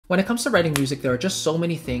When it comes to writing music, there are just so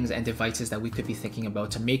many things and devices that we could be thinking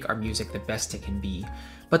about to make our music the best it can be.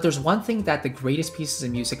 But there's one thing that the greatest pieces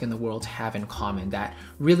of music in the world have in common that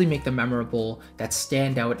really make them memorable, that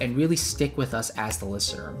stand out, and really stick with us as the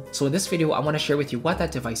listener. So in this video, I want to share with you what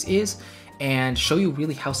that device is and show you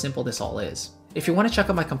really how simple this all is. If you want to check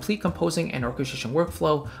out my complete composing and orchestration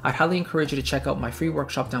workflow, I'd highly encourage you to check out my free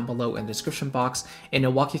workshop down below in the description box, and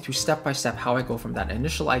it'll walk you through step by step how I go from that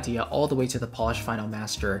initial idea all the way to the polished final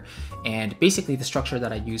master, and basically the structure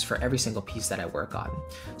that I use for every single piece that I work on.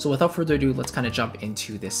 So without further ado, let's kind of jump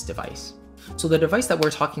into this device. So the device that we're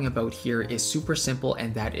talking about here is super simple,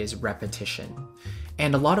 and that is repetition.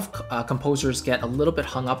 And a lot of composers get a little bit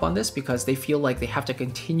hung up on this because they feel like they have to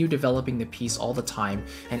continue developing the piece all the time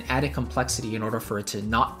and adding complexity in order for it to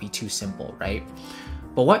not be too simple, right?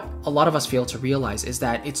 But what a lot of us fail to realize is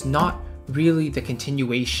that it's not really the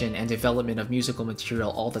continuation and development of musical material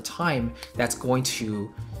all the time that's going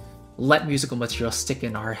to let musical material stick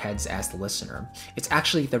in our heads as the listener. It's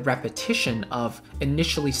actually the repetition of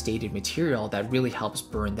initially stated material that really helps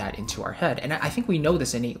burn that into our head. And I think we know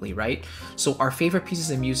this innately, right? So our favorite pieces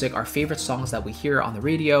of music, our favorite songs that we hear on the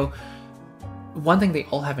radio, one thing they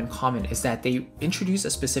all have in common is that they introduce a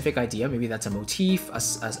specific idea, maybe that's a motif, a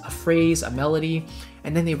phrase, a melody,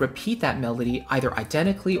 and then they repeat that melody either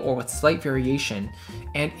identically or with slight variation,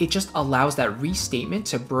 and it just allows that restatement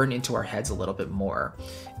to burn into our heads a little bit more.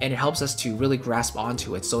 And it helps us to really grasp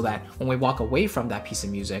onto it so that when we walk away from that piece of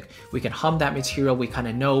music, we can hum that material, we kind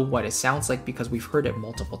of know what it sounds like because we've heard it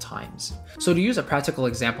multiple times. So to use a practical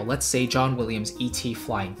example, let's say John Williams' E.T.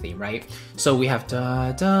 flying theme, right? So we have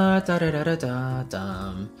da da da da da da da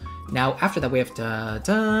da. Now after that we have da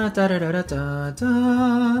da da da da da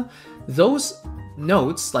da. Those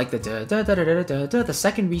notes, like the da da da da da da, the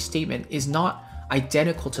second restatement is not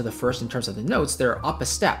identical to the first in terms of the notes. They're up a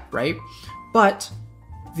step, right? But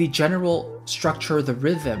the general structure, the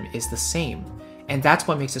rhythm is the same. And that's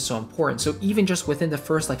what makes it so important. So even just within the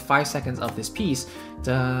first like 5 seconds of this piece,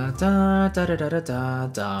 da da da da da da da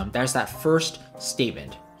da, there's that first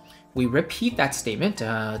statement. We repeat that statement,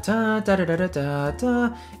 da da da da da da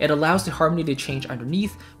da. It allows the harmony to change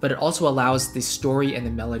underneath, but it also allows the story and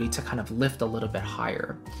the melody to kind of lift a little bit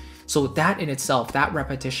higher. So that in itself, that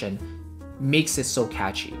repetition makes it so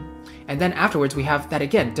catchy. And then afterwards we have that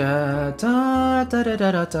again, da da da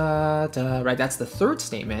da da da da, right? That's the third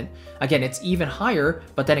statement. Again, it's even higher,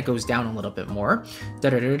 but then it goes down a little bit more. Da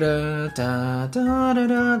da da da da da da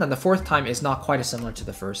da. Then the fourth time is not quite as similar to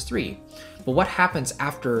the first three. But what happens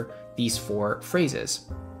after these 4 phrases?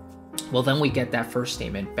 Well, then we get that first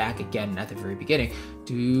statement back again at the very beginning,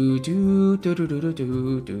 do do do do do do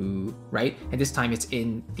do do, right? And this time it's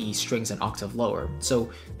in the strings an octave lower, so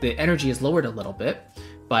the energy is lowered a little bit,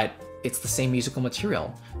 but it's the same musical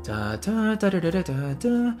material. Da da da da da da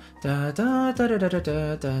da da da da da da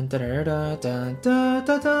da da da da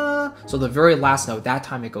da da. So the very last note, that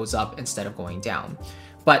time it goes up instead of going down.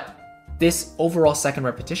 But this overall second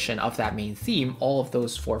repetition of that main theme, all of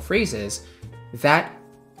those 4 phrases, that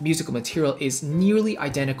musical material is nearly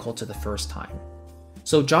identical to the first time.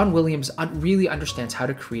 So John Williams really understands how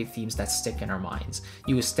to create themes that stick in our minds.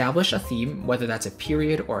 You establish a theme, whether that's a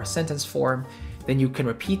period or a sentence form, then you can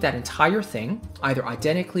repeat that entire thing, either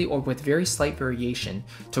identically or with very slight variation,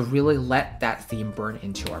 to really let that theme burn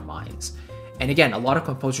into our minds. And again, a lot of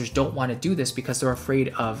composers don't want to do this because they're afraid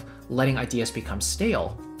of letting ideas become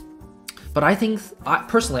stale. But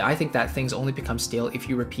personally, I think that things only become stale if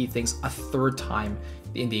you repeat things a 3rd time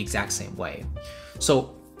in the exact same way.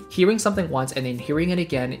 So hearing something once and then hearing it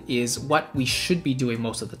again is what we should be doing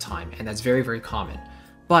most of the time, and that's very, very common.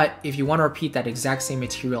 But if you want to repeat that exact same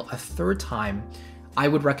material a 3rd time, I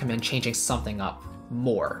would recommend changing something up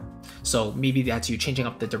more. So maybe that's you changing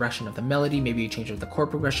up the direction of the melody, maybe you change up the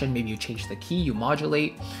chord progression, maybe you change the key, you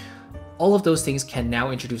modulate. All of those things can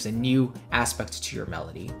now introduce a new aspect to your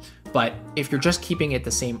melody. But if you're just keeping it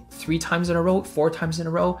the same 3 times in a row, 4 times in a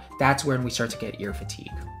row, that's when we start to get ear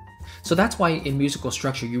fatigue. So that's why in musical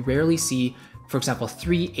structure, you rarely see, for example,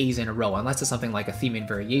 3 A's in a row, unless it's something like a theme in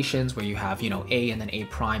variations where you have, A and then A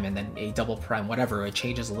prime and then A double prime, whatever. It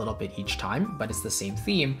changes a little bit each time, but it's the same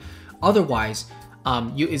theme. Otherwise,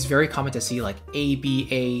 it's very common to see like A, B,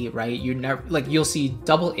 A, right? You'll see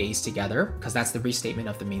double A's together because that's the restatement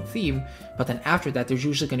of the main theme. But then after that, there's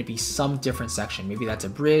usually going to be some different section. Maybe that's a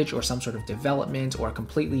bridge or some sort of development or a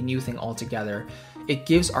completely new thing altogether. It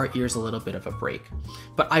gives our ears a little bit of a break.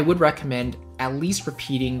 But I would recommend at least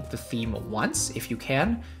repeating the theme once if you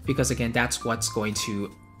can, because again, that's what's going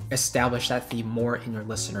to establish that theme more in your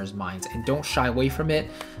listeners' minds, and don't shy away from it.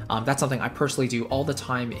 That's something I personally do all the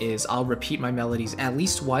time. Is I'll repeat my melodies at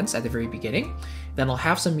least once at the very beginning, then I'll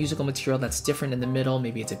have some musical material that's different in the middle.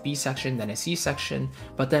 Maybe it's a B section, then a C section,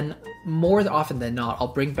 but then more often than not, I'll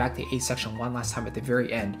bring back the A section one last time at the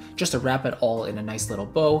very end, just to wrap it all in a nice little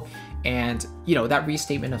bow. And that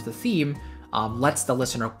restatement of the theme lets the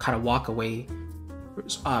listener kind of walk away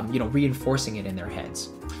reinforcing it in their heads.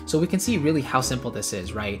 So we can see really how simple this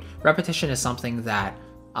is, right? Repetition is something that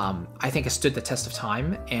I think has stood the test of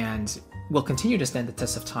time and will continue to stand the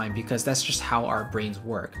test of time, because that's just how our brains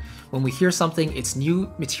work. When we hear something, it's new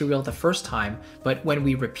material the first time, but when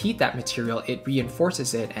we repeat that material, it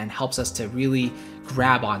reinforces it and helps us to really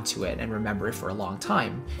grab onto it and remember it for a long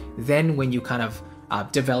time. Then when you kind of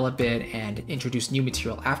develop it and introduce new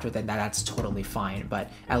material after that, that's totally fine. But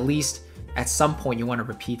at least at some point you want to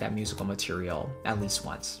repeat that musical material at least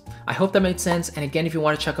once. I hope that made sense. And again, if you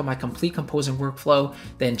want to check out my complete composing workflow,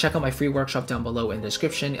 then check out my free workshop down below in the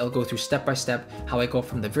description. It'll go through step by step how I go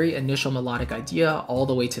from the very initial melodic idea all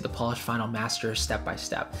the way to the polished final master step by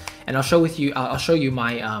step. And I'll show you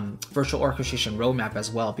my virtual orchestration roadmap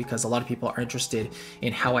as well, because a lot of people are interested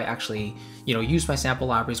in how I actually use my sample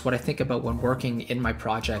libraries, what I think about when working in my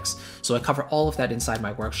projects. So I cover all of that inside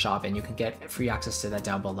my workshop, and you can get free access to that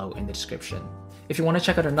down below in the description. If you want to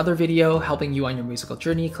check out another video helping you on your musical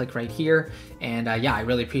journey, click right here. And yeah, I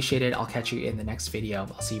really appreciate it. I'll catch you in the next video.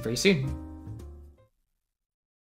 I'll see you very soon.